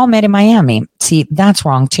all met in Miami. See, that's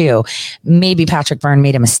wrong too. Maybe Patrick Byrne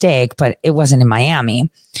made a mistake, but it wasn't in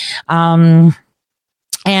Miami.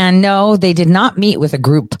 And no, they did not meet with a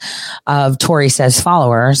group of Tori Says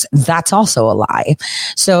followers. That's also a lie.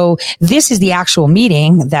 So this is the actual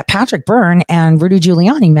meeting that Patrick Byrne and Rudy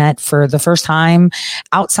Giuliani met for the first time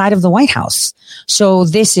outside of the White House. So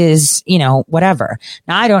this is, whatever.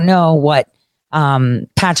 Now, I don't know what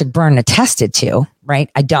Patrick Byrne attested to,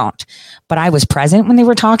 right? I don't. But I was present when they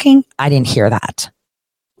were talking. I didn't hear that.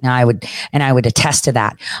 Now, I would attest to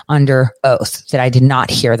that under oath that I did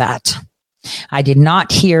not hear that. I did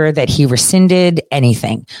not hear that he rescinded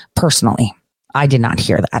anything personally. I did not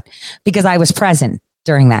hear that, because I was present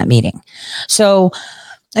during that meeting. So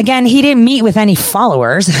again, he didn't meet with any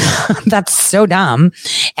followers. That's so dumb.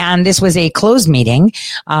 And this was a closed meeting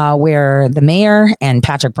where the mayor and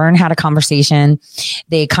Patrick Byrne had a conversation.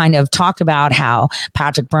 They kind of talked about how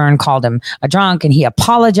Patrick Byrne called him a drunk and he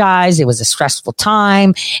apologized. It was a stressful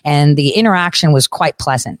time and the interaction was quite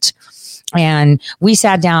pleasant. And we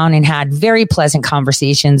sat down and had very pleasant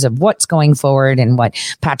conversations of what's going forward and what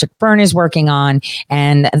Patrick Byrne is working on.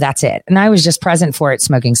 And that's it. And I was just present for it,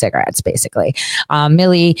 smoking cigarettes, basically.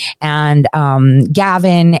 Millie and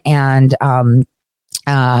Gavin and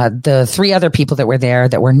the three other people that were there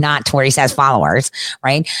that were not Tori Says followers,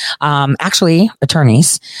 right? Actually,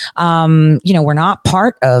 attorneys, were not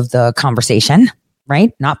part of the conversation.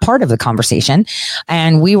 right? Not part of the conversation.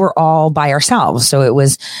 And we were all by ourselves. So it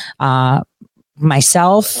was,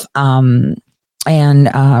 myself, and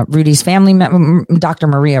Rudy's family, Dr.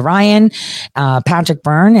 Maria Ryan, Patrick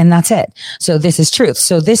Byrne, and that's it. So this is truth.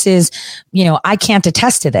 So this is, I can't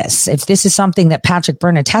attest to this. If this is something that Patrick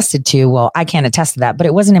Byrne attested to, well, I can't attest to that. But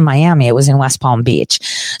it wasn't in Miami. It was in West Palm Beach.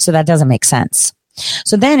 So that doesn't make sense.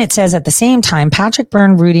 So then it says at the same time, Patrick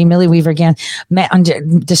Byrne, Rudy, Millie Weaver again,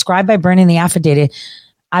 described by Byrne in the affidavit,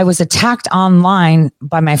 I was attacked online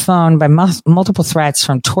by my phone by multiple threats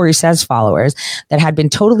from Tori Says followers that had been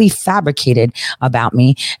totally fabricated about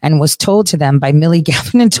me and was told to them by Millie,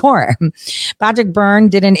 Gavin, and Tori. Patrick Byrne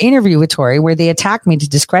did an interview with Tori where they attacked me to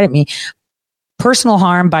discredit me. Personal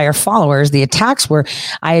harm by our followers. The attacks were,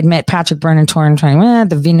 I had met Patrick Byrne and Tori at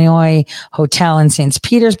the Vinoy Hotel in St.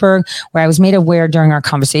 Petersburg, where I was made aware during our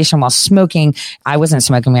conversation while smoking. I wasn't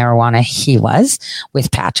smoking marijuana. He was with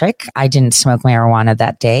Patrick. I didn't smoke marijuana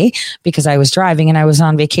that day because I was driving and I was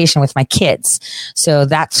on vacation with my kids. So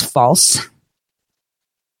that's false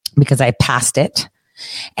because I passed it.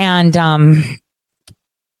 And,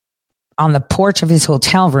 on the porch of his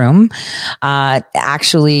hotel room.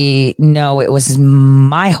 Actually, no, it was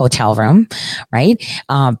my hotel room, right?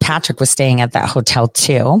 Patrick was staying at that hotel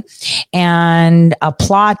too. And a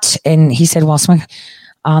plot, and he said, well,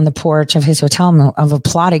 on the porch of his hotel of a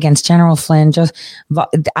plot against General Flynn.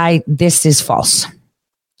 This is false.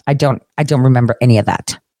 I don't remember any of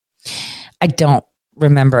that. I don't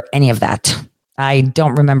remember any of that. I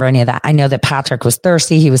don't remember any of that. I know that Patrick was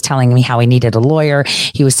thirsty. He was telling me how he needed a lawyer.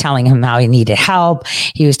 He was telling him how he needed help.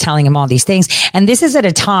 He was telling him all these things. And this is at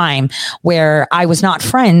a time where I was not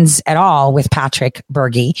friends at all with Patrick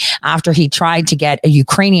Berge after he tried to get a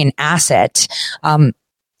Ukrainian asset,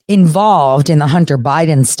 involved in the Hunter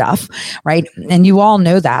Biden stuff, right? And you all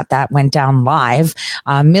know that went down live.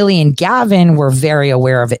 Millie and Gavin were very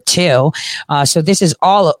aware of it too. So this is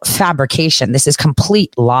all fabrication. This is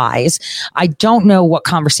complete lies. I don't know what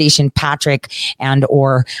conversation Patrick and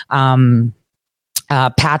or,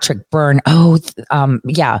 Patrick Byrne. And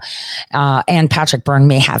Patrick Byrne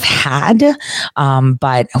may have had,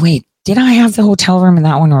 but wait, did I have the hotel room in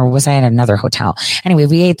that one or was I at another hotel? Anyway,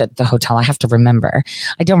 we ate at the hotel. I have to remember.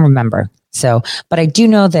 I don't remember. So, but I do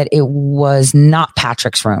know that it was not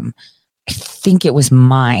Patrick's room. I think it was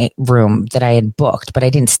my room that I had booked, but I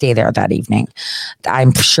didn't stay there that evening.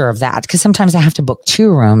 I'm sure of that because sometimes I have to book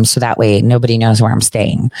 2 rooms so that way nobody knows where I'm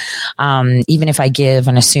staying. Even if I give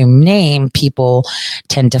an assumed name, people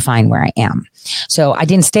tend to find where I am. So I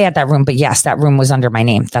didn't stay at that room, but yes, that room was under my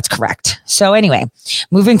name. That's correct. So anyway,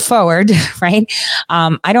 moving forward, right?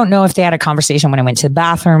 I don't know if they had a conversation when I went to the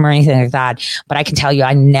bathroom or anything like that, but I can tell you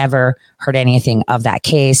I never heard anything of that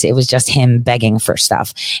case. It was just him begging for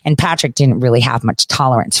stuff. And Patrick didn't really have much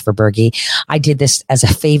tolerance for Berge. I did this as a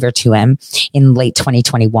favor to him in late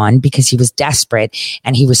 2021 because he was desperate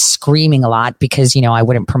and he was screaming a lot because, I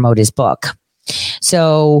wouldn't promote his book.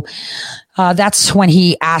 So that's when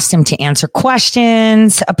he asked him to answer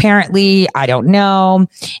questions. Apparently, I don't know.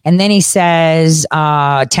 And then he says,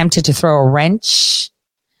 attempted to throw a wrench,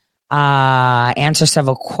 answer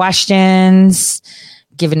several questions,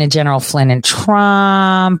 given to General Flynn and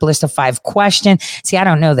Trump, list of 5 questions. See, I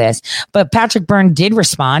don't know this, but Patrick Byrne did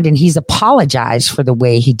respond and he's apologized for the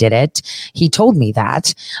way he did it. He told me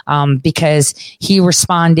that, because he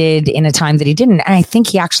responded in a time that he didn't. And I think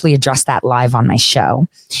he actually addressed that live on my show,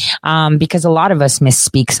 because a lot of us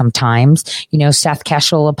misspeak sometimes. Seth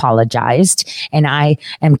Keshel apologized and I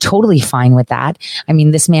am totally fine with that. I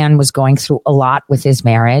mean, this man was going through a lot with his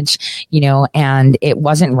marriage, and it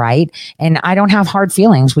wasn't right. And I don't have hard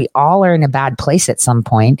feelings. We all are in a bad place at some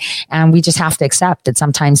point, and we just have to accept that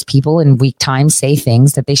sometimes people in weak times say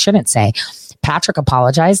things that they shouldn't say. Patrick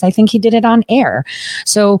apologized. I think he did it on air.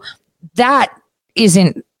 So that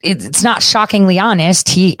it's not shockingly honest.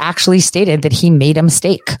 He actually stated that he made a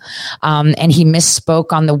mistake, and he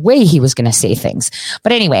misspoke on the way he was going to say things.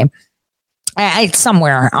 But anyway, it's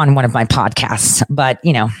somewhere on one of my podcasts, but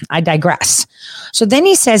I digress. So then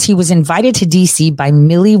he says he was invited to DC by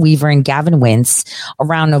Millie Weaver and Gavin Wentz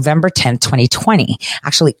around November 10th, 2020.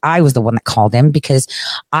 Actually, I was the one that called him because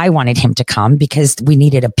I wanted him to come because we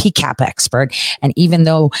needed a PCAP expert. And even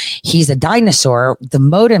though he's a dinosaur, the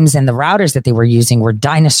modems and the routers that they were using were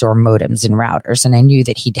dinosaur modems and routers. And I knew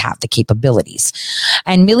that he'd have the capabilities.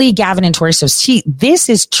 And Millie, Gavin, and Tori, so this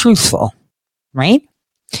is truthful, right?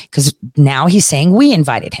 Because now he's saying we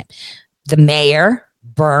invited him. The mayor,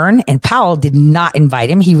 Byrne, and Powell did not invite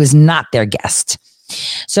him. He was not their guest.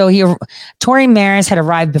 So Tori Maris had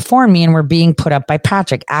arrived before me and were being put up by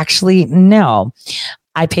Patrick. Actually, no.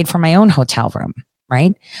 I paid for my own hotel room,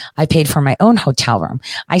 right? I paid for my own hotel room.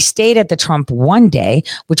 I stayed at the Trump one day,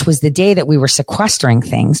 which was the day that we were sequestering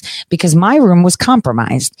things, because my room was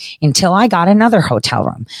compromised until I got another hotel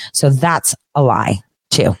room. So that's a lie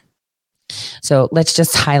too. So let's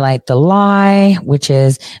just highlight the lie, which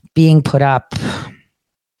is being put up,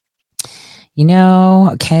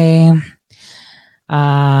 okay.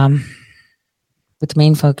 With the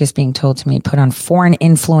main focus being told to me, put on foreign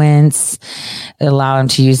influence, allow him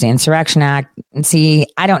to use the Insurrection Act. And see,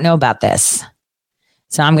 I don't know about this.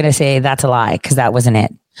 So I'm going to say that's a lie because that wasn't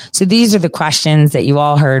it. So these are the questions that you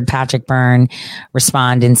all heard Patrick Byrne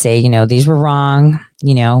respond and say, these were wrong,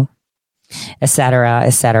 et cetera,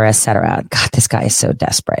 et cetera, et cetera. God, this guy is so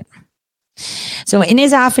desperate. So in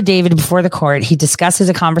his affidavit before the court, he discusses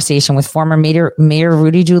a conversation with former Mayor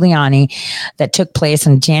Rudy Giuliani that took place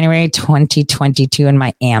in January 2022 in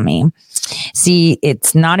Miami. See,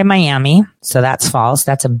 it's not in Miami, so that's false.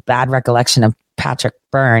 That's a bad recollection of Patrick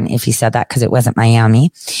Byrne if he said that, because it wasn't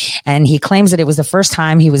Miami. And he claims that it was the first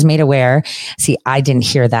time he was made aware. See, I didn't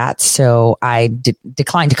hear that, so I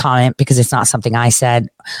declined to comment because it's not something I said,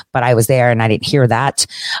 but I was there and I didn't hear that.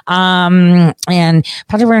 And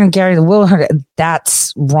Patrick Byrne and Gary Wilhite,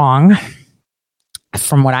 that's wrong.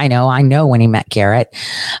 From what I know when he met Garrett.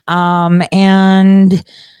 And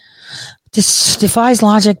this defies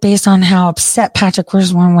logic based on how upset Patrick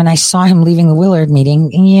was when I saw him leaving the Willard meeting.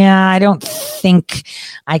 Yeah, I don't think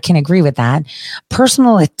I can agree with that.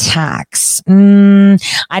 Personal attacks.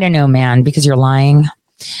 I don't know, man, because you're lying.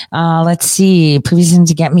 Let's see. Reason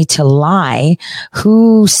to get me to lie.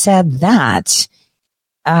 Who said that?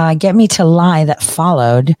 Get me to lie that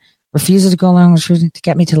followed. Refusal to go along with to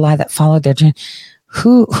get me to lie that followed their.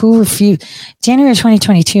 Who refused? January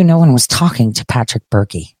 2022, no one was talking to Patrick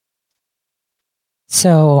Berkey.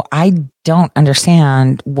 So I don't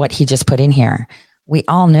understand what he just put in here. We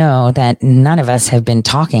all know that none of us have been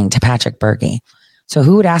talking to Patrick Berkey. So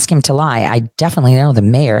who would ask him to lie? I definitely know the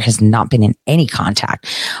mayor has not been in any contact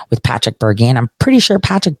with Patrick Berkey, and I'm pretty sure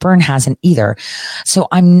Patrick Byrne hasn't either. So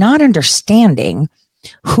I'm not understanding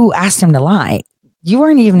who asked him to lie. You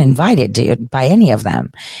weren't even invited, dude, by any of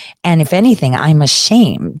them. And if anything, I'm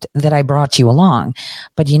ashamed that I brought you along.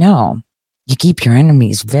 But you keep your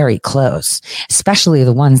enemies very close, especially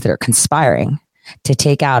the ones that are conspiring to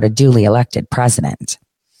take out a duly elected president.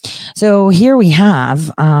 So here we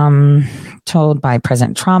have, told by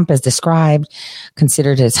President Trump as described,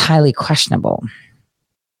 considered as highly questionable.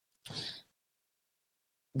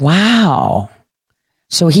 Wow.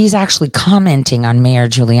 So he's actually commenting on Mayor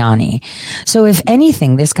Giuliani. So if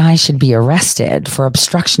anything, this guy should be arrested for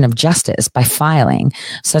obstruction of justice by filing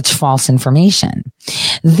such false information.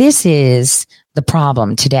 This is the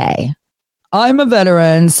problem today. I'm a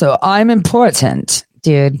veteran, so I'm important.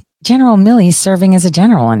 Dude, General Milley's serving as a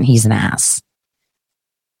general and he's an ass.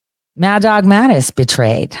 Mad Dog Mattis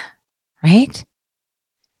betrayed, right?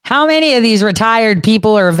 How many of these retired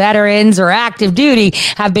people or veterans or active duty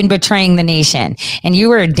have been betraying the nation? And you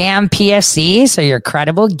were a damn PFC, so you're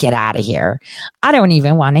credible? Get out of here. I don't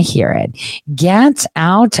even want to hear it. Get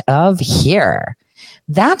out of here.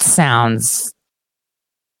 That sounds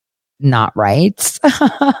not right.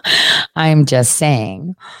 I'm just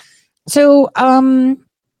saying. So,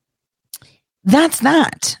 that's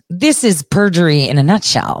that. This is perjury in a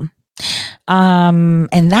nutshell.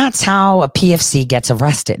 And that's how a PFC gets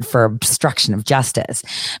arrested for obstruction of justice,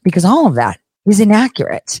 because all of that is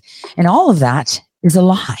inaccurate and all of that is a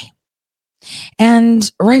lie.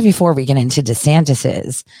 And right before we get into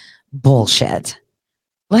DeSantis's bullshit,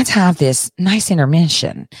 let's have this nice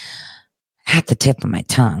intermission at the tip of my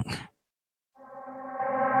tongue.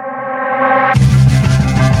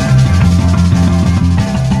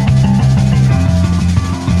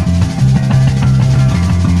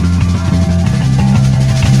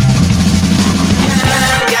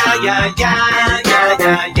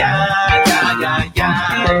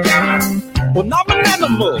 Well, I'm an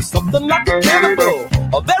animal, something like a cannibal,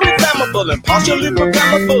 a very flammable and partially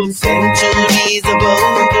programmable. Centuries of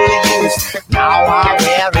overuse, now I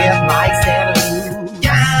wear it nice and loose.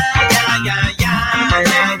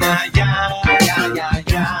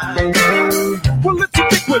 Well, let's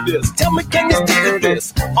ubiquitous. Tell me, can you stick to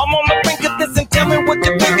this? I'm on the brink of this, and tell me what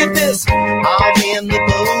you think of this. I'm in the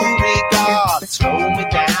Beauregard. Slow me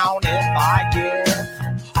down if I get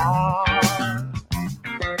hard.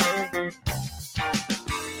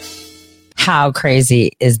 How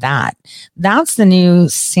crazy is that? That's the new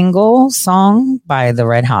single song by the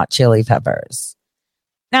Red Hot Chili Peppers.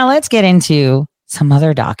 Now let's get into some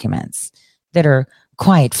other documents that are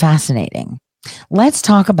quite fascinating. Let's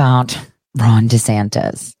talk about Ron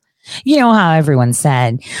DeSantis. You know how everyone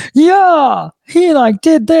said, yeah, he like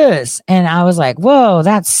did this. And I was like, whoa,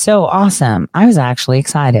 that's so awesome. I was actually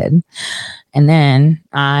excited. And then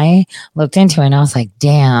I looked into it and I was like,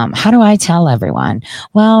 damn, how do I tell everyone?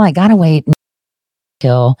 Well, I got to wait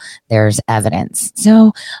until there's evidence.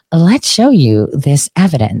 So let's show you this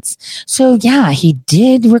evidence. So yeah, he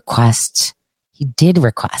did request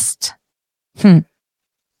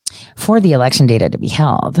for the election data to be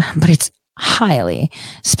held, but it's highly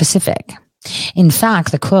specific. In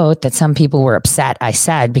fact, the quote that some people were upset I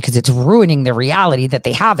said because it's ruining the reality that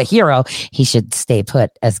they have a hero, he should stay put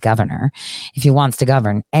as governor if he wants to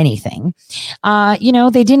govern anything.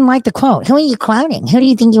 They didn't like the quote. Who are you quoting? Who do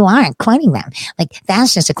you think you are quoting them? Like,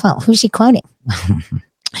 that's just a quote. Who's she quoting?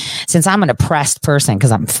 Since I'm an oppressed person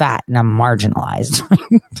because I'm fat and I'm marginalized.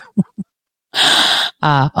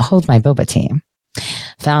 Hold my boba team.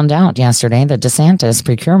 Found out yesterday that DeSantis'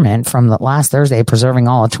 procurement from the last Thursday preserving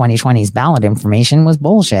all of 2020's ballot information was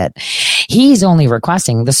bullshit. He's only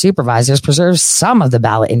requesting the supervisors preserve some of the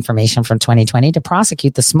ballot information from 2020 to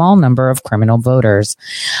prosecute the small number of criminal voters.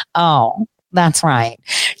 Oh, that's right.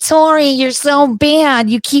 Sorry, you're so bad.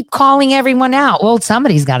 You keep calling everyone out. Well,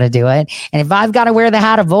 somebody's got to do it. And if I've got to wear the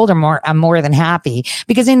hat of Voldemort, I'm more than happy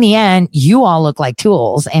because in the end, you all look like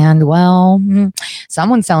tools. And well,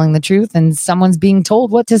 someone's telling the truth and someone's being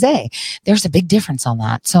told what to say. There's a big difference on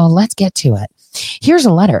that. So let's get to it. Here's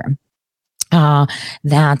a letter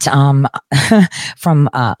that from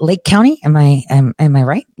Lake County. Am I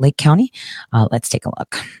right? Lake County. Let's take a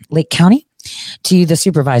look. Lake County. To the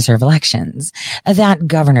supervisor of elections that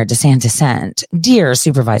Governor DeSantis sent. Dear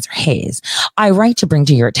Supervisor Hayes, I write to bring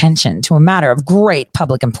to your attention to a matter of great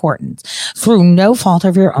public importance. Through no fault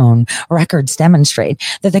of your own, records demonstrate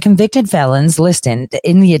that the convicted felons listed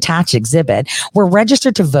in the attached exhibit were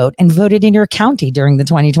registered to vote and voted in your county during the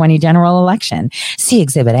 2020 general election. See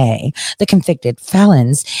Exhibit A. The convicted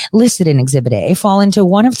felons listed in Exhibit A fall into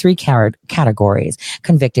one of three categories: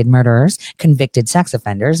 convicted murderers, convicted sex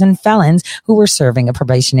offenders, and felons who were serving a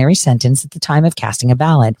probationary sentence at the time of casting a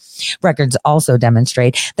ballot. Records also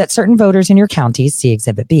demonstrate that certain voters in your counties, see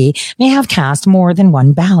Exhibit B, may have cast more than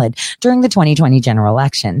one ballot during the 2020 general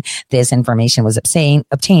election. This information was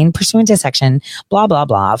obtained pursuant to section blah, blah,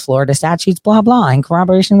 blah, Florida statutes, blah, blah, in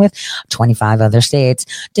corroboration with 25 other states.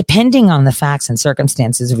 Depending on the facts and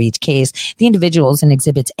circumstances of each case, the individuals in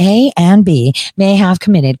Exhibits A and B may have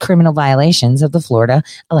committed criminal violations of the Florida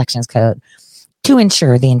Elections Code. To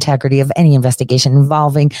ensure the integrity of any investigation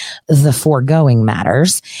involving the foregoing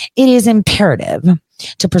matters, it is imperative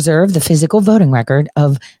to preserve the physical voting record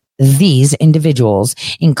of these individuals,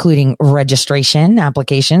 including registration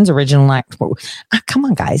applications, original. Come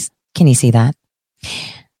on, guys. Can you see that?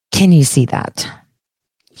 Can you see that?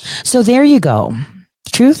 So there you go.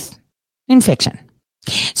 Truth and fiction.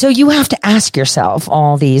 So you have to ask yourself,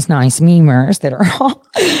 all these nice memers that are all...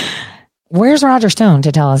 Where's Roger Stone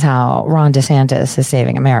to tell us how Ron DeSantis is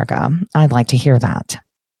saving America? I'd like to hear that.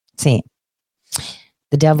 See,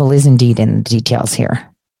 the devil is indeed in the details here.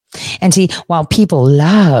 And see, while people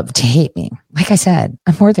love to hate me, like I said,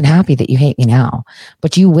 I'm more than happy that you hate me now,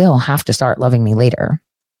 but you will have to start loving me later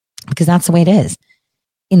because that's the way it is.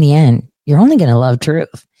 In the end, you're only going to love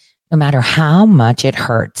truth, no matter how much it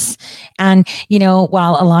hurts. And,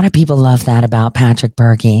 while a lot of people love that about Patrick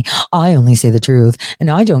Berkey, I only say the truth and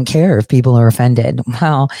I don't care if people are offended.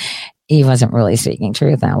 Well, he wasn't really speaking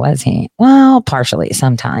truth now, was he? Well, partially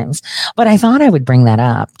sometimes. But I thought I would bring that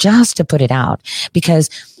up just to put it out because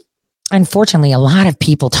unfortunately, a lot of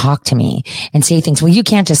people talk to me and say things, well, you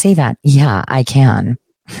can't just say that. Yeah, I can.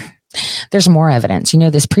 There's more evidence.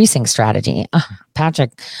 This precinct strategy.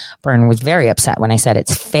 Patrick Byrne was very upset when I said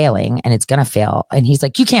it's failing and it's going to fail. And he's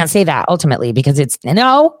like, you can't say that ultimately because it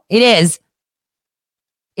is.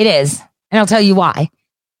 It is. And I'll tell you why.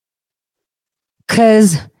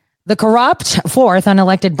 Because the corrupt fourth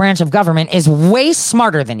unelected branch of government is way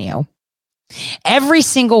smarter than you. Every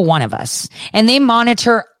single one of us. And they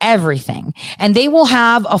monitor everything. And they will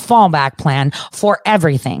have a fallback plan for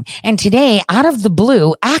everything. And today, out of the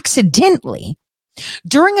blue, accidentally,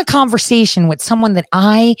 during a conversation with someone that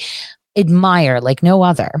I admire like no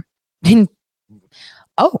other, and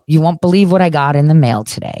you won't believe what I got in the mail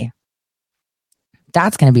today.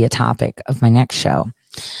 That's going to be a topic of my next show.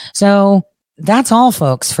 So that's all,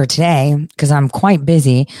 folks, for today, because I'm quite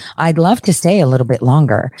busy. I'd love to stay a little bit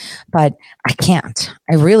longer, but I can't.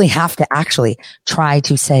 I really have to actually try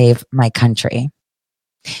to save my country,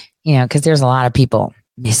 because there's a lot of people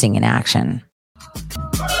missing in action.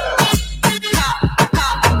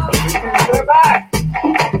 We're back.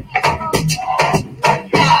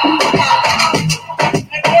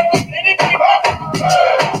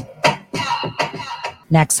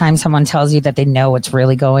 Next time someone tells you that they know what's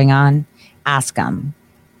really going on, ask them,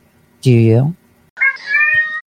 do you?